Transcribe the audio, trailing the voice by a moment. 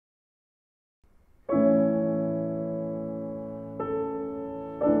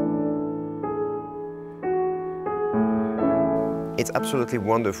It's absolutely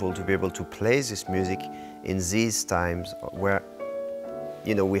wonderful to be able to play this music in these times where,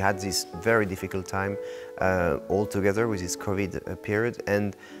 you know, we had this very difficult time all together with this COVID period.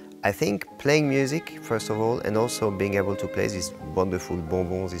 And I think playing music, first of all, and also being able to play these wonderful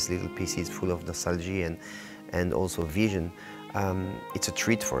bonbons, these little pieces full of nostalgia and also vision, it's a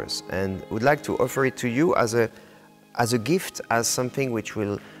treat for us. And would like to offer it to you as a gift, as something which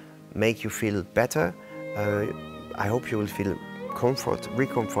will make you feel better. I hope you will feel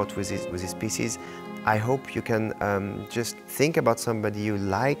recomfort with these pieces. I hope you can just think about somebody you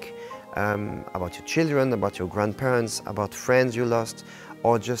like, about your children, about your grandparents, about friends you lost,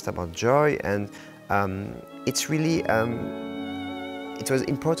 or just about joy. And it's really, it was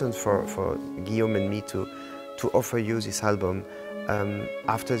important for Guillaume and me to offer you this album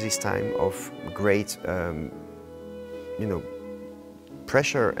after this time of great, you know,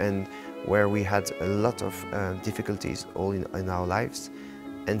 pressure, and where we had a lot of difficulties all in our lives.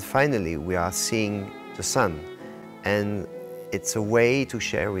 And finally, we are seeing the sun, and it's a way to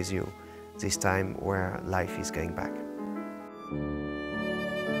share with you this time where life is going back.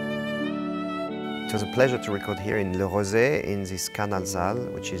 It was a pleasure to record here in Le Rosé, in this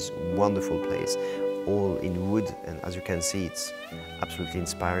Kanalsaal, which is a wonderful place, all in wood, and as you can see, it's absolutely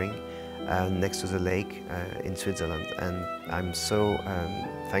inspiring, next to the lake in Switzerland. And I'm so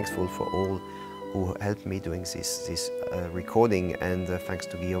thankful for all who helped me doing this recording, and thanks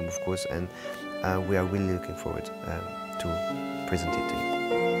to Guillaume, of course, and we are really looking forward to present it to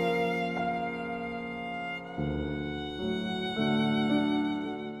you.